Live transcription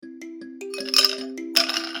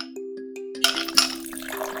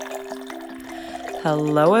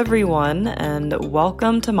Hello everyone, and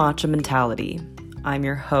welcome to Matcha Mentality. I'm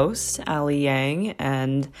your host, Ali Yang,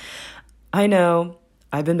 and I know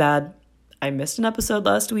I've been bad. I missed an episode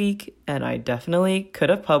last week, and I definitely could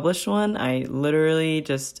have published one. I literally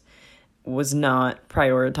just was not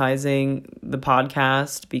prioritizing the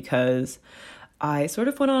podcast because I sort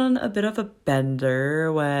of went on a bit of a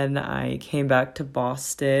bender when I came back to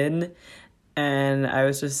Boston, and I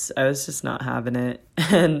was just not having it.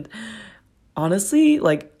 And honestly,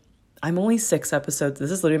 I'm only 6 episodes.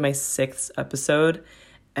 This is literally my 6th episode,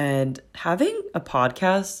 and having a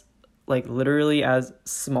podcast literally as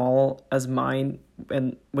small as mine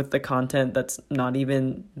and with the content that's not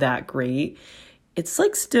even that great, it's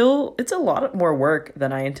it's a lot more work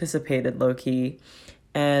than I anticipated, low-key.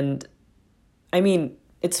 And I mean,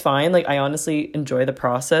 it's fine. I honestly enjoy the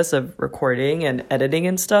process of recording and editing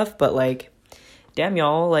and stuff, but damn,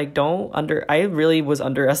 y'all, I really was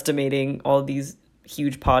underestimating all these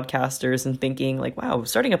huge podcasters and thinking wow,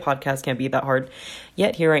 starting a podcast can't be that hard.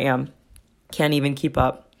 Yet here I am, can't even keep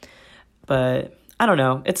up. But I don't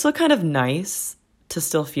know, it's still kind of nice to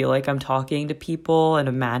still feel like I'm talking to people and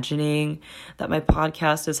imagining that my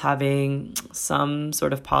podcast is having some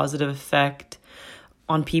sort of positive effect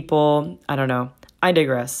on people. I don't know. I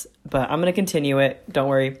digress, but I'm going to continue it. Don't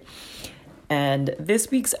worry. And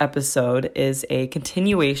this week's episode is a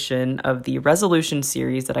continuation of the resolution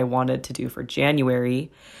series that I wanted to do for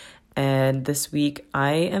January. And this week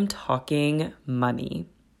I am talking money.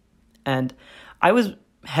 And I was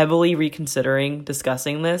heavily reconsidering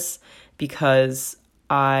discussing this because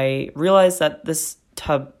I realized that this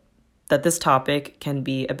topic can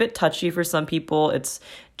be a bit touchy for some people. It's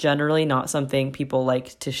generally not something people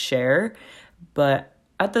like to share, but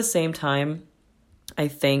at the same time, I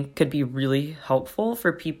think could be really helpful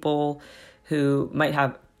for people who might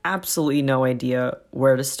have absolutely no idea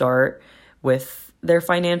where to start with their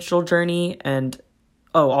financial journey. And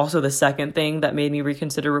also the second thing that made me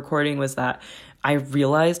reconsider recording was that I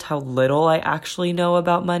realized how little I actually know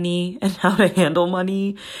about money and how to handle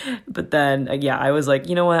money. But then, I was like,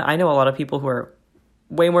 you know what? I know a lot of people who are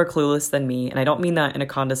way more clueless than me. And I don't mean that in a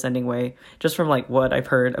condescending way, just from what I've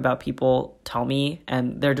heard about people tell me.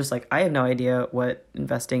 And they're just I have no idea what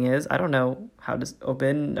investing is. I don't know how to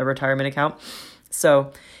open a retirement account.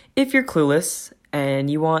 So if you're clueless and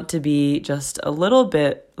you want to be just a little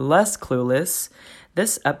bit less clueless,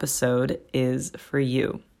 this episode is for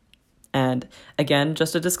you. And again,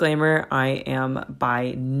 just a disclaimer, I am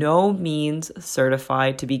by no means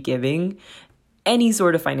certified to be giving any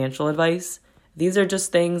sort of financial advice. These are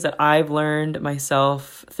just things that I've learned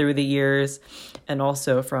myself through the years, and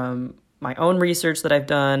also from my own research that I've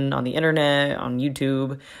done on the internet, on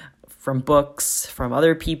YouTube, from books, from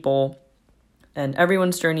other people. And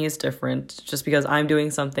everyone's journey is different. Just because I'm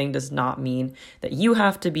doing something does not mean that you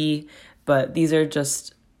have to be, but these are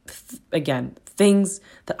just, again, things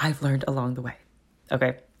that I've learned along the way.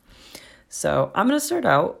 Okay, so I'm going to start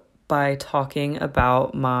out by talking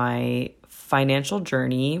about my financial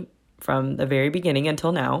journey from the very beginning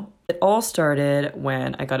until now. It all started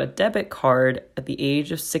when I got a debit card at the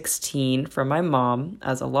age of 16 from my mom,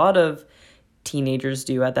 as a lot of teenagers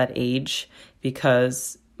do at that age,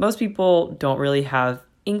 because most people don't really have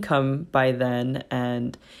income by then,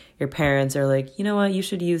 and your parents are like, you know what, you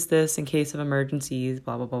should use this in case of emergencies,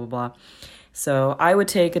 blah, blah, blah, blah, blah. So I would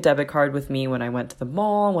take a debit card with me when I went to the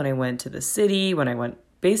mall, when I went to the city, when I went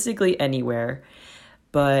basically anywhere.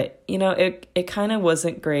 But, it kind of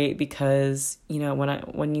wasn't great because, when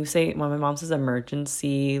my mom says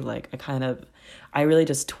emergency, I really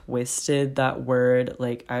just twisted that word.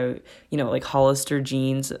 Hollister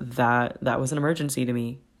jeans, that was an emergency to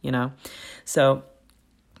me, So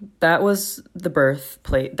that was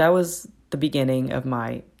that was the beginning of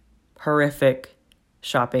my horrific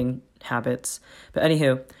shopping habits. But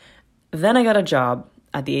anywho, then I got a job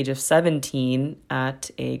at the age of 17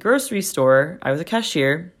 at a grocery store. I was a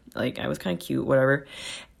cashier. I was kind of cute, whatever.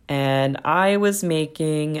 And I was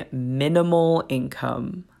making minimal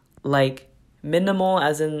income. Minimal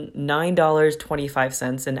as in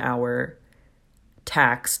 $9.25 an hour,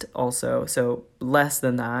 taxed also. So less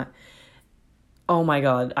than that. Oh my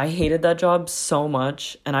God, I hated that job so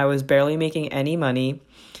much. And I was barely making any money.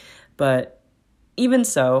 But even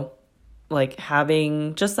so,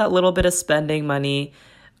 having just that little bit of spending money,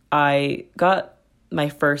 I got my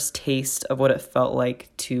first taste of what it felt like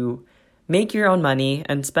to make your own money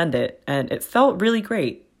and spend it. And it felt really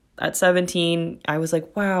great. At 17, I was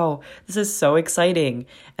like, wow, this is so exciting.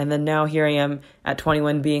 And then now here I am at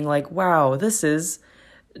 21 being like, wow, this is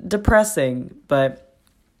depressing. But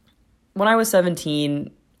when I was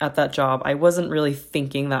 17 at that job, I wasn't really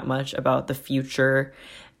thinking that much about the future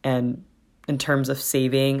and in terms of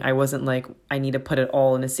saving. I wasn't like, I need to put it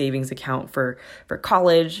all in a savings account for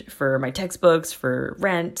college, for my textbooks, for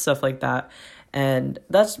rent, stuff like that. And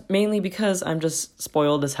that's mainly because I'm just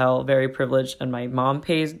spoiled as hell, very privileged, and my mom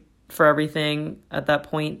pays for everything at that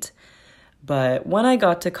point. But when I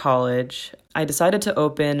got to college, I decided to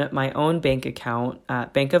open my own bank account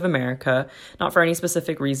at Bank of America, not for any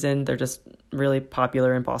specific reason. They're just really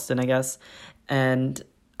popular in Boston, I guess. And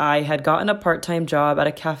I had gotten a part-time job at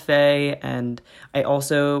a cafe, and I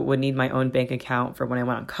also would need my own bank account for when I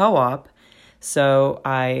went on co-op. So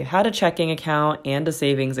I had a checking account and a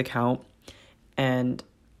savings account, and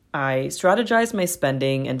I strategized my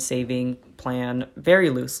spending and saving plan very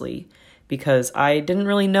loosely because I didn't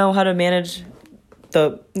really know how to manage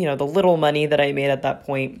the little money that I made at that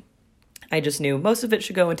point. I just knew most of it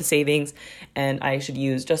should go into savings and I should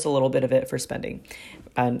use just a little bit of it for spending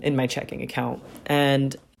in my checking account.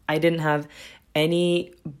 And I didn't have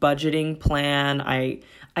any budgeting plan. I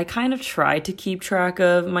kind of tried to keep track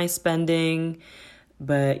of my spending,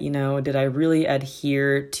 but, did I really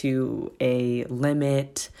adhere to a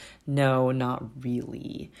limit? No, not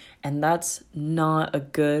really. And that's not a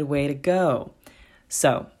good way to go.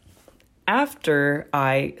 So after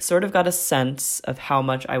I sort of got a sense of how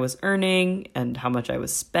much I was earning and how much I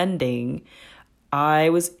was spending, I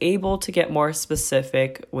was able to get more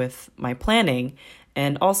specific with my planning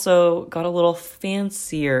and also got a little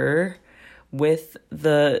fancier with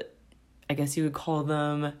the, I guess you would call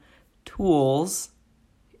them, tools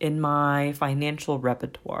in my financial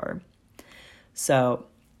repertoire. So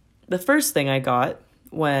the first thing I got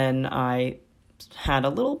when I had a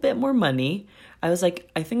little bit more money, I was like,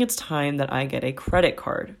 I think it's time that I get a credit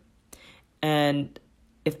card. And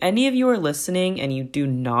if any of you are listening and you do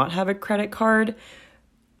not have a credit card,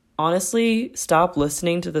 honestly, stop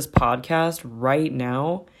listening to this podcast right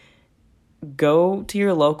now. Go to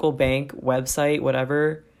your local bank, website,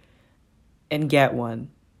 whatever, and get one.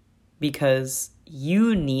 Because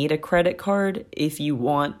you need a credit card if you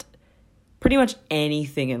want pretty much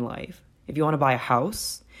anything in life. If you want to buy a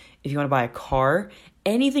house, if you want to buy a car,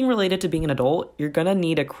 anything related to being an adult, you're going to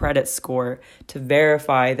need a credit score to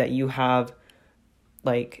verify that you have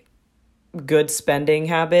like good spending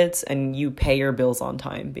habits and you pay your bills on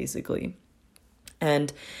time, basically.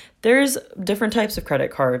 And there's different types of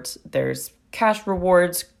credit cards. There's cash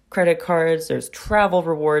rewards credit cards, there's travel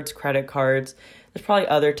rewards credit cards. There's probably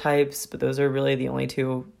other types, but those are really the only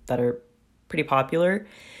two that are pretty popular.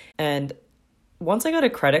 And once I got a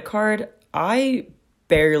credit card, I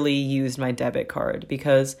barely used my debit card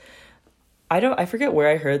because I forget where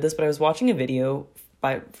I heard this, but I was watching a video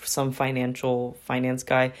by some finance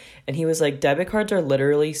guy, and he was like, debit cards are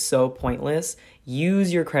literally so pointless.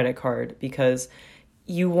 Use your credit card because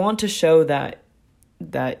you want to show that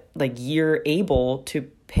like you're able to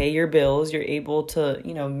pay your bills, you're able to,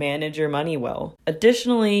 manage your money well.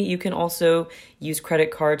 Additionally, you can also use credit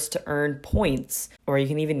cards to earn points, or you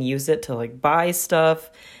can even use it to like buy stuff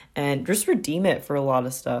and just redeem it for a lot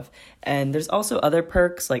of stuff. And there's also other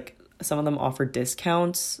perks, like some of them offer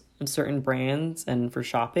discounts in certain brands and for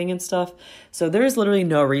shopping and stuff. So there's literally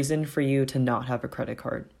no reason for you to not have a credit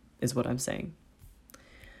card, is what I'm saying.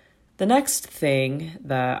 The next thing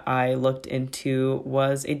that I looked into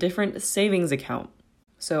was a different savings account.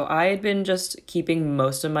 So I had been just keeping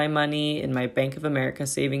most of my money in my Bank of America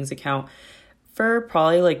savings account for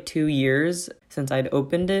probably like 2 years since I'd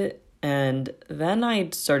opened it. And then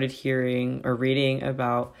I started hearing or reading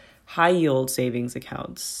about high yield savings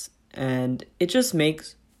accounts. And it just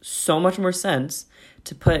makes so much more sense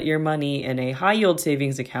to put your money in a high yield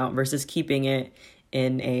savings account versus keeping it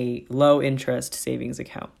in a low interest savings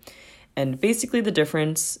account. And basically the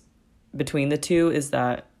difference between the two is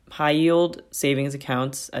that high yield savings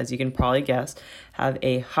accounts, as you can probably guess, have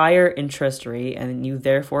a higher interest rate and you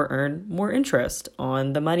therefore earn more interest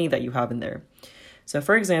on the money that you have in there. So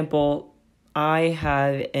for example, I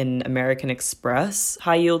have an American Express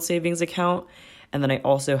high yield savings account, and then I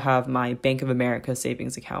also have my Bank of America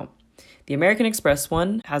savings account. The American Express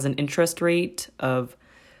one has an interest rate of,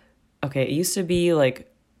 it used to be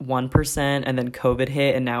like 1%, and then COVID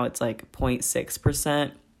hit and now it's like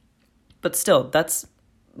 0.6%. But still, that's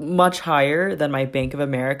much higher than my Bank of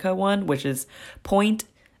America one, which is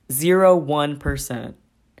 0.01%.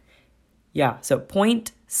 Yeah, so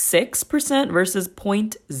 0.6% versus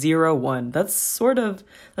 0.01. That's sort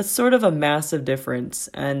of a massive difference.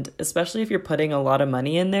 And especially if you're putting a lot of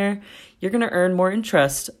money in there, you're going to earn more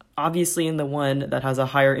interest, obviously, in the one that has a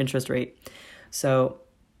higher interest rate. So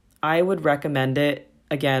I would recommend it.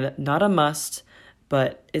 Again, not a must,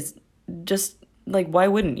 but it's just like, why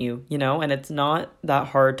wouldn't you, And it's not that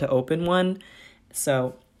hard to open one.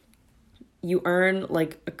 So you earn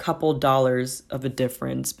like a couple dollars of a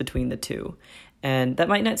difference between the two. And that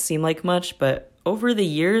might not seem like much, but over the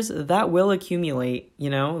years, that will accumulate,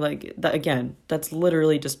 like that, again, that's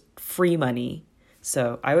literally just free money.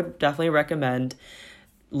 So I would definitely recommend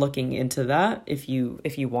looking into that if you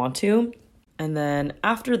want to. And then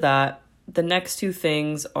after that, the next two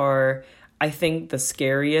things are, I think, the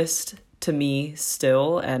scariest to me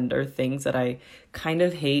still, and are things that I kind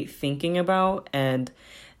of hate thinking about. And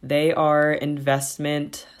they are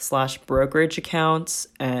investment/brokerage accounts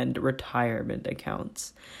and retirement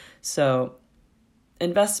accounts. So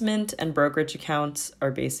investment and brokerage accounts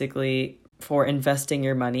are basically for investing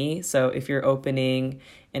your money. So if you're opening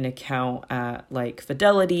an account at like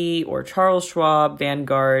Fidelity or Charles Schwab,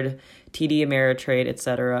 Vanguard, TD Ameritrade,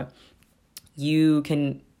 etc., you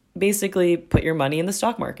can basically put your money in the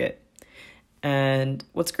stock market. And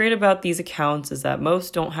what's great about these accounts is that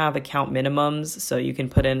most don't have account minimums, so you can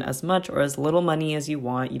put in as much or as little money as you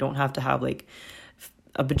want. You don't have to have like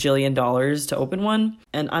a bajillion dollars to open one.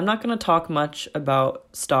 And I'm not going to talk much about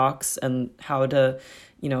stocks and how to,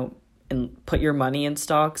 and put your money in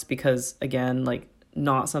stocks because, again, like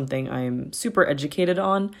not something I'm super educated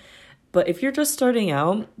on. But if you're just starting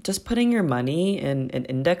out, just putting your money in an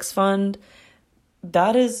index fund,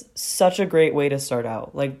 that is such a great way to start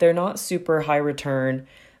out. Like, they're not super high return,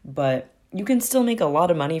 but you can still make a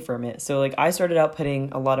lot of money from it. So like I started out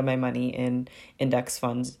putting a lot of my money in index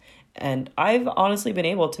funds, and I've honestly been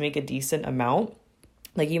able to make a decent amount.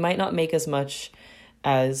 Like, you might not make as much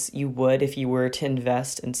as you would if you were to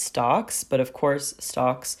invest in stocks, but of course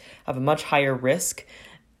stocks have a much higher risk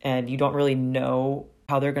and you don't really know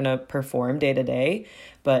how they're going to perform day to day.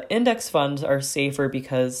 But index funds are safer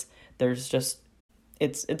because there's just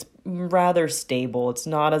it's rather stable. It's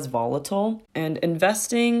not as volatile. And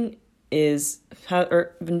investing has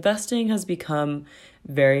become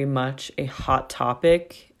very much a hot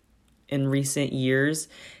topic in recent years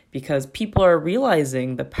because people are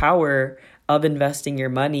realizing the power of investing your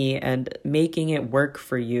money and making it work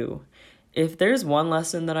for you. If there's one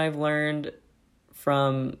lesson that I've learned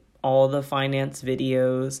from all the finance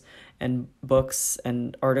videos and books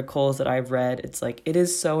and articles that I've read, it's like, it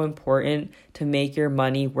is so important to make your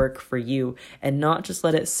money work for you and not just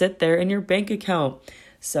let it sit there in your bank account.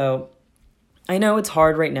 So I know it's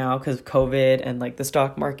hard right now because of COVID, and like the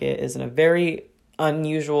stock market is in a very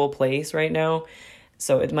unusual place right now.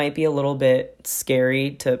 So it might be a little bit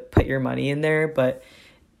scary to put your money in there, but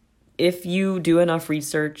if you do enough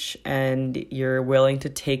research and you're willing to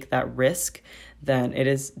take that risk, then it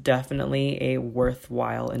is definitely a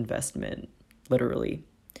worthwhile investment, literally.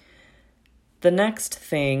 The next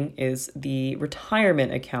thing is the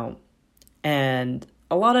retirement account. And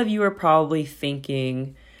a lot of you are probably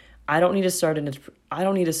thinking, I don't need to start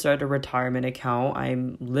a retirement account.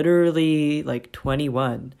 I'm literally like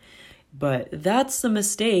 21. But that's the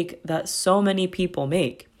mistake that so many people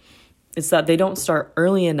make. It's that they don't start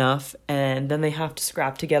early enough, and then they have to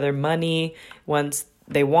scrap together money once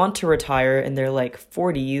they want to retire in their like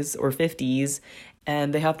 40s or 50s,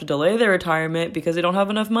 and they have to delay their retirement because they don't have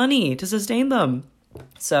enough money to sustain them.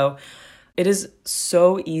 So it is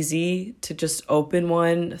so easy to just open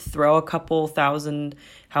one, throw a couple thousand,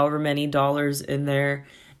 however many dollars in there,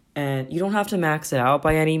 and you don't have to max it out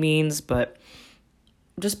by any means, but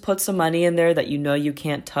just put some money in there that you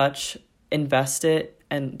can't touch, invest it,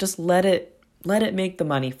 and just let it make the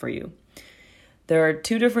money for you. There are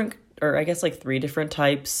three different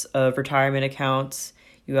types of retirement accounts.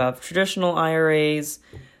 You have traditional IRAs,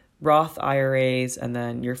 Roth IRAs, and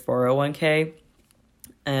then your 401k.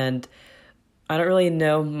 And I don't really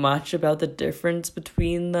know much about the difference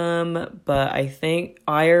between them, but I think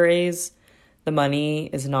IRAs, the money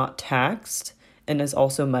is not taxed and is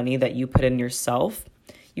also money that you put in yourself.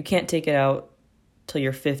 You can't take it out till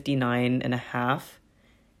you're 59 and a half.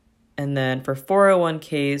 And then for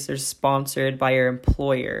 401ks, they're sponsored by your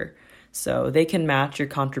employer. So they can match your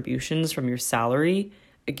contributions from your salary.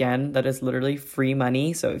 Again, that is literally free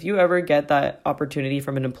money. So if you ever get that opportunity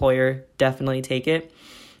from an employer, definitely take it.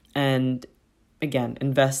 And again,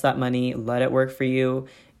 invest that money, let it work for you.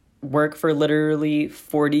 Work for literally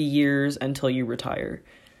 40 years until you retire.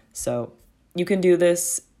 So you can do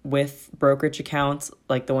this with brokerage accounts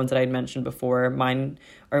like the ones that I had mentioned before. Mine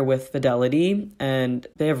are with Fidelity, and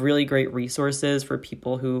they have really great resources for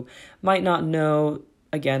people who might not know,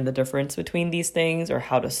 again, the difference between these things or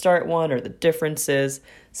how to start one or the differences,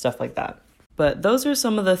 stuff like that. But those are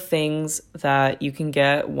some of the things that you can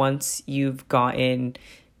get once you've gotten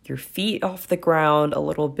your feet off the ground a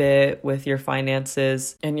little bit with your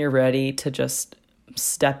finances and you're ready to just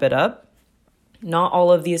step it up. Not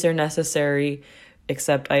all of these are necessary,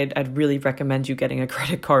 except I'd really recommend you getting a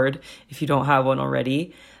credit card if you don't have one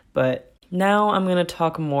already. But now I'm going to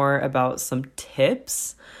talk more about some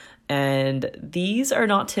tips. And these are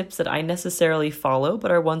not tips that I necessarily follow, but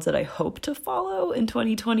are ones that I hope to follow in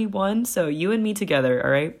 2021. So you and me together, all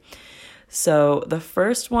right? So the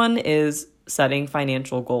first one is setting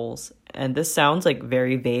financial goals. And this sounds like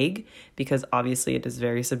very vague because obviously it is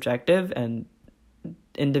very subjective and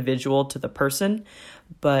individual to the person,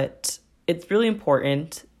 but it's really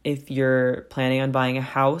important if you're planning on buying a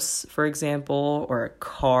house, for example, or a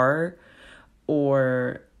car,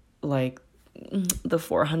 or like the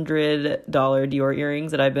 $400 Dior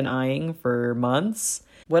earrings that I've been eyeing for months.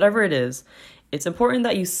 Whatever it is, it's important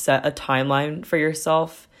that you set a timeline for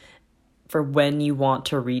yourself for when you want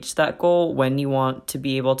to reach that goal, when you want to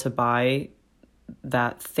be able to buy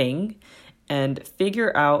that thing, and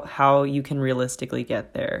figure out how you can realistically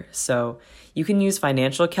get there. So you can use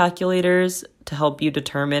financial calculators to help you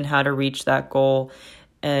determine how to reach that goal.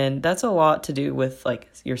 And that's a lot to do with like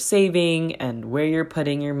your saving and where you're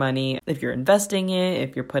putting your money, if you're investing it,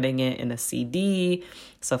 if you're putting it in a CD,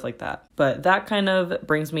 stuff like that. But that kind of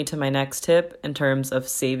brings me to my next tip in terms of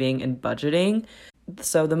saving and budgeting.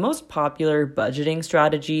 So the most popular budgeting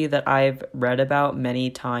strategy that I've read about many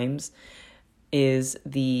times is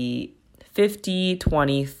the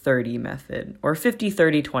 50-20-30 method, or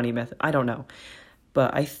 50-30-20 method. I don't know.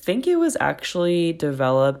 But I think it was actually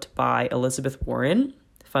developed by Elizabeth Warren.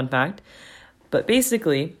 Fun fact. But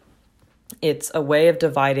basically, it's a way of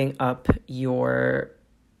dividing up your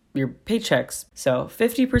paychecks. So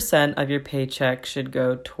 50% of your paycheck should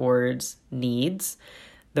go towards needs.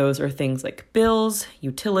 Those are things like bills,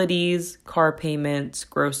 utilities, car payments,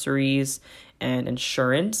 groceries, and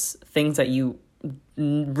insurance, things that you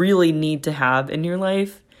really need to have in your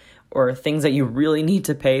life or things that you really need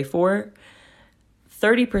to pay for.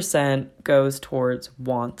 30% goes towards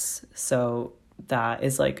wants. So that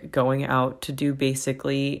is like going out to do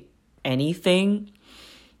basically anything.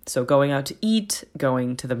 So going out to eat,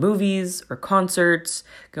 going to the movies or concerts,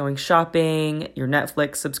 going shopping, your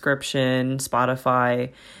Netflix subscription,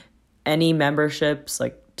 Spotify, any memberships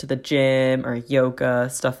like to the gym or yoga,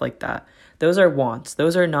 stuff like that. Those are wants.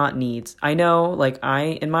 Those are not needs. I know, like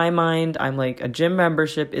in my mind, I'm like a gym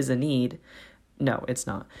membership is a need. No, it's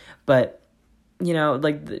not. But,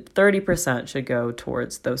 like 30% should go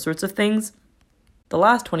towards those sorts of things. The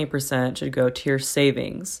last 20% should go to your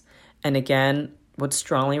savings. And again, would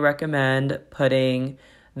strongly recommend putting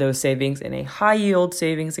those savings in a high yield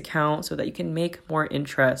savings account so that you can make more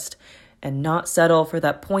interest and not settle for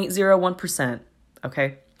that 0.01%.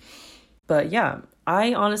 Okay. But yeah,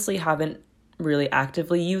 I honestly haven't really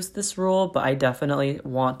actively used this rule, but I definitely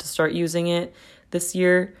want to start using it this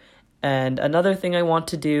year. And another thing I want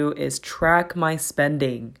to do is track my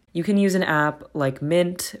spending. You can use an app like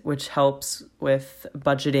Mint, which helps with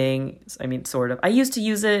budgeting. I mean, sort of. I used to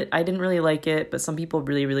use it. I didn't really like it, but some people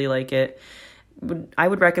really, really like it. I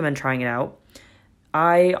would recommend trying it out.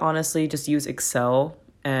 I honestly just use Excel,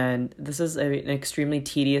 and this is an extremely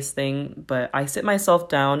tedious thing, but I sit myself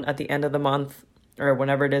down at the end of the month or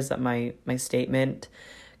whenever it is that my statement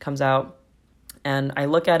comes out, and I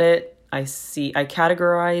look at it. I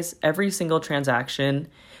categorize every single transaction.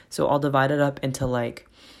 So I'll divide it up into like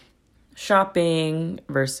shopping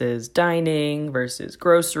versus dining versus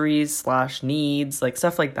groceries / needs, like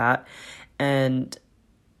stuff like that. And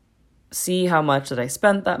see how much that I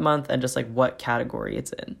spent that month and just like what category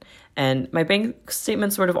it's in. And my bank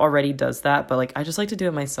statement sort of already does that, but like I just like to do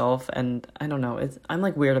it myself, and I don't know, I'm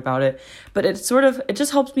like weird about it, but it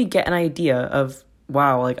just helps me get an idea of,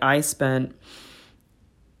 wow, like I spent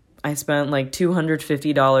like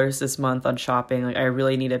 $250 this month on shopping. Like I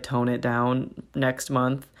really need to tone it down next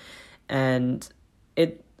month. And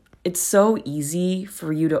it's so easy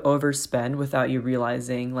for you to overspend without you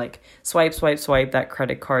realizing, like swipe that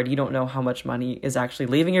credit card. You don't know how much money is actually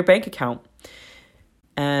leaving your bank account.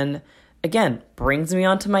 And again, brings me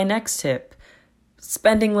on to my next tip,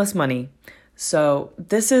 spending less money. So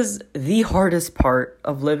this is the hardest part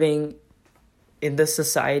of living in this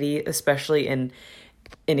society, especially in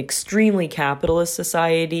an extremely capitalist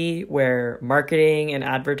society where marketing and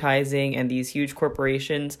advertising and these huge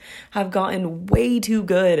corporations have gotten way too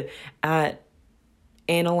good at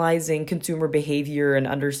analyzing consumer behavior and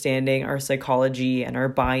understanding our psychology and our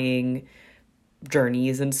buying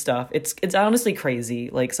journeys and stuff. It's honestly crazy,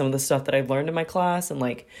 like some of the stuff that I've learned in my class and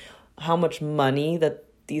like how much money that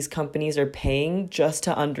these companies are paying just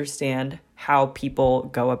to understand how people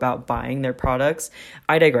go about buying their products.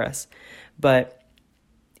 I digress. But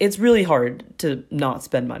it's really hard to not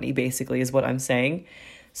spend money, basically, is what I'm saying.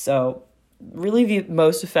 So really the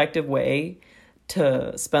most effective way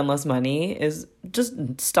to spend less money is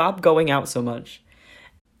just stop going out so much.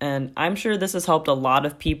 And I'm sure this has helped a lot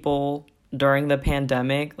of people during the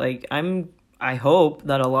pandemic. Like, I hope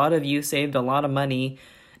that a lot of you saved a lot of money.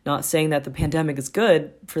 Not saying that the pandemic is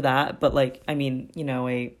good for that, but like, I mean, you know,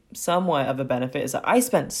 a somewhat of a benefit is that I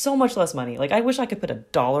spent so much less money. Like, I wish I could put a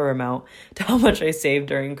dollar amount to how much I saved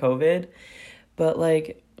during COVID. But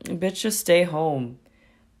like, bitch, just stay home.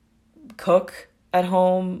 Cook at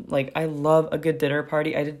home. Like, I love a good dinner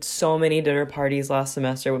party. I did so many dinner parties last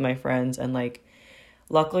semester with my friends, and like,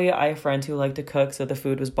 luckily I have friends who like to cook, so the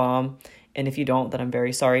food was bomb. And if you don't, then I'm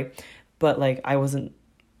very sorry. But like, I wasn't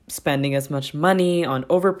spending as much money on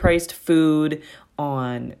overpriced food,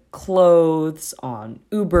 on clothes, on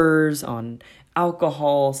Ubers, on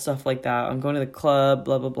alcohol, stuff like that. I'm going to the club,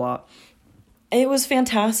 blah, blah, blah. It was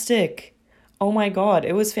fantastic. Oh my God,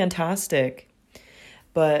 it was fantastic.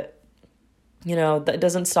 But, you know, that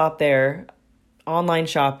doesn't stop there. Online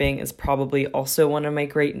shopping is probably also one of my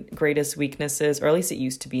greatest weaknesses, or at least it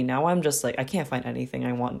used to be. Now I'm just like, I can't find anything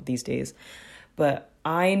I want these days. But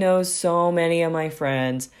I know so many of my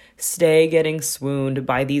friends stay getting swooned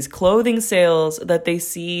by these clothing sales that they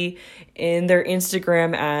see in their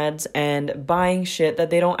Instagram ads and buying shit that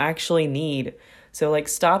they don't actually need. So like,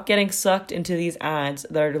 stop getting sucked into these ads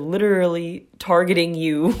that are literally targeting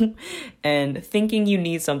you and thinking you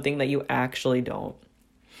need something that you actually don't.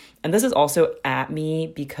 And this is also at me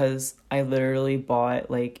because I literally bought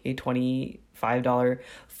like a $25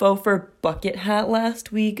 faux fur bucket hat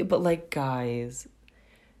last week. But like, guys,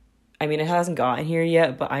 I mean, it hasn't gotten here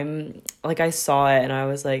yet, but I'm like, I saw it and I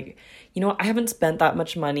was like, you know, I haven't spent that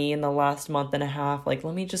much money in the last month and a half. Like,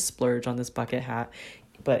 let me just splurge on this bucket hat.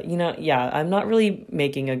 But, you know, yeah, I'm not really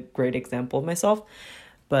making a great example of myself.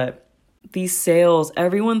 But these sales,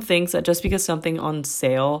 everyone thinks that just because something on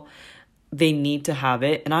sale, they need to have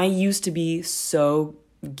it. And I used to be so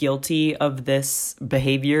guilty of this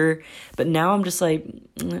behavior, but now I'm just like,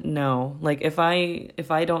 no. Like, if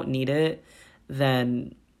I don't need it,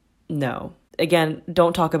 then no. Again,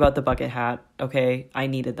 don't talk about the bucket hat, okay? I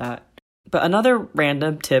needed that. But another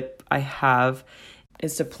random tip I have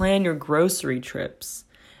is to plan your grocery trips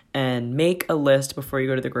and make a list before you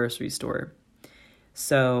go to the grocery store.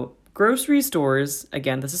 So grocery stores,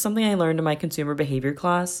 again, this is something I learned in my consumer behavior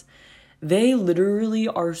class. They literally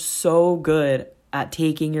are so good at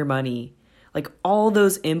taking your money. Like, all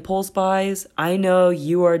those impulse buys, I know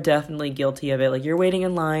you are definitely guilty of it. Like, you're waiting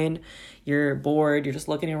in line, you're bored, you're just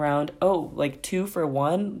looking around. Oh, like 2 for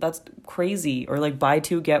 1? That's crazy. Or like buy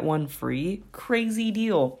 2, get 1 free? Crazy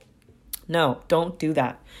deal. No, don't do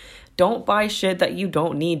that. Don't buy shit that you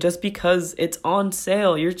don't need just because it's on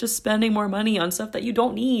sale. You're just spending more money on stuff that you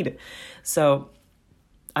don't need. So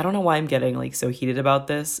I don't know why I'm getting like so heated about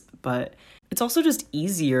this, but it's also just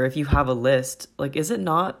easier if you have a list. Like, is it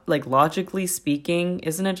not, like, logically speaking,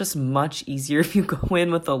 isn't it just much easier if you go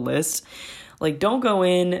in with a list? Like, don't go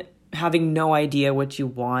in having no idea what you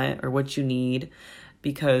want or what you need,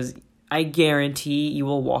 because I guarantee you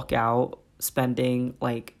will walk out spending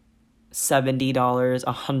like $70,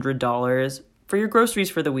 $100 for your groceries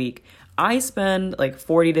for the week. I spend like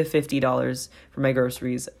 $40 to $50 for my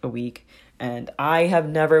groceries a week, and I have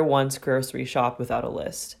never once grocery shopped without a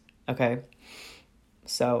list. Okay.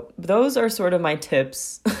 So those are sort of my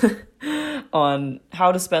tips on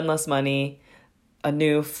how to spend less money, a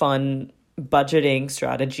new fun budgeting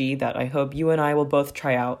strategy that I hope you and I will both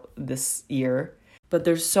try out this year. But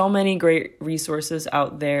there's so many great resources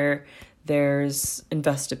out there. There's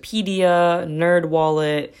Investopedia,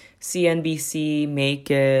 NerdWallet, CNBC,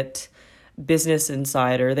 Make It, Business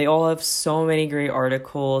Insider. They all have so many great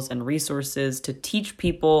articles and resources to teach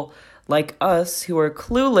people like us who are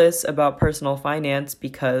clueless about personal finance,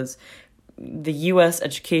 because the US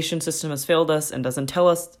education system has failed us and doesn't tell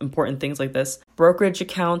us important things like this. Brokerage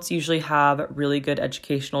accounts usually have really good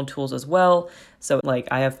educational tools as well. So like,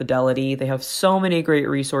 I have Fidelity. They have so many great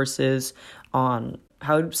resources on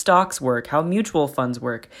how stocks work, how mutual funds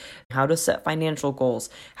work, how to set financial goals,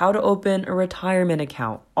 how to open a retirement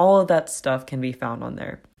account. All of that stuff can be found on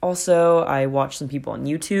there. Also, I watch some people on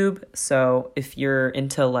YouTube. So if you're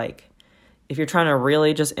into if you're trying to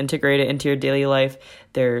really just integrate it into your daily life,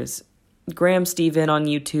 there's Graham Stephan on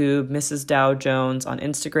YouTube, Mrs. Dow Jones on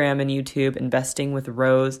Instagram and YouTube, Investing with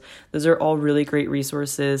Rose. Those are all really great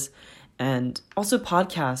resources. And also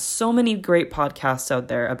podcasts. So many great podcasts out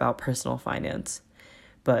there about personal finance.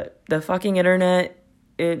 But the fucking internet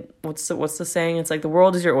what's the saying? It's like the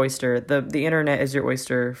world is your oyster. The internet is your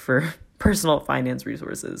oyster for personal finance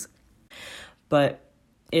resources. But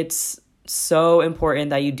it's so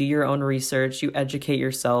important that you do your own research, you educate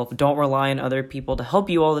yourself, don't rely on other people to help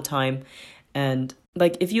you all the time. And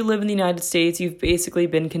like, if you live in the United States, you've basically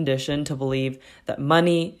been conditioned to believe that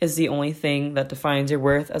money is the only thing that defines your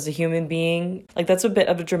worth as a human being. Like, that's a bit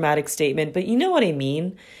of a dramatic statement, but you know what I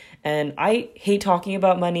mean. And I hate talking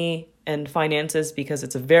about money and finances because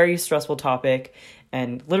it's a very stressful topic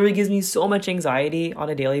and literally gives me so much anxiety on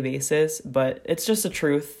a daily basis. But it's just the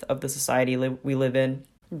truth of the society we live in.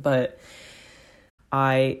 But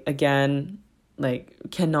I, again, like,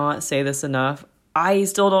 cannot say this enough. I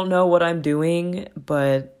still don't know what I'm doing,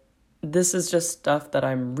 but this is just stuff that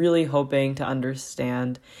I'm really hoping to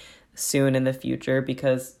understand soon in the future,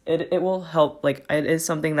 because it will help. Like, it is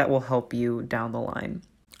something that will help you down the line.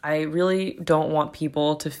 I really don't want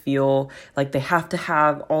people to feel like they have to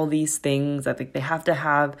have all these things. I think they have to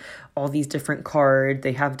have all these different cards.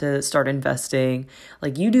 They have to start investing.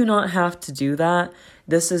 Like, you do not have to do that.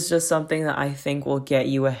 This is just something that I think will get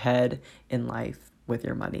you ahead in life with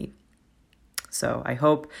your money. So I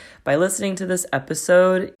hope by listening to this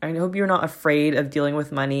episode, I hope you're not afraid of dealing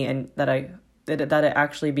with money, and that it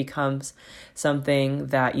actually becomes something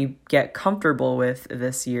that you get comfortable with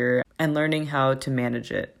this year and learning how to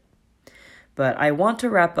manage it. But I want to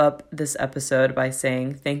wrap up this episode by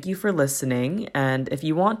saying thank you for listening. And if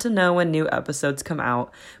you want to know when new episodes come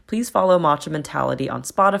out, please follow Matcha Mentality on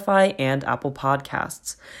Spotify and Apple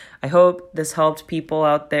Podcasts. I hope this helped people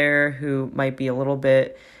out there who might be a little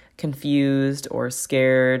bit confused or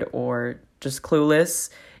scared or just clueless.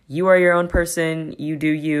 You are your own person. You do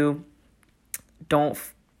you. Don't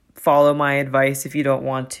follow my advice if you don't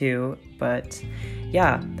want to. But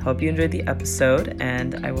yeah, hope you enjoyed the episode,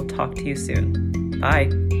 and I will talk to you soon.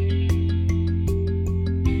 Bye.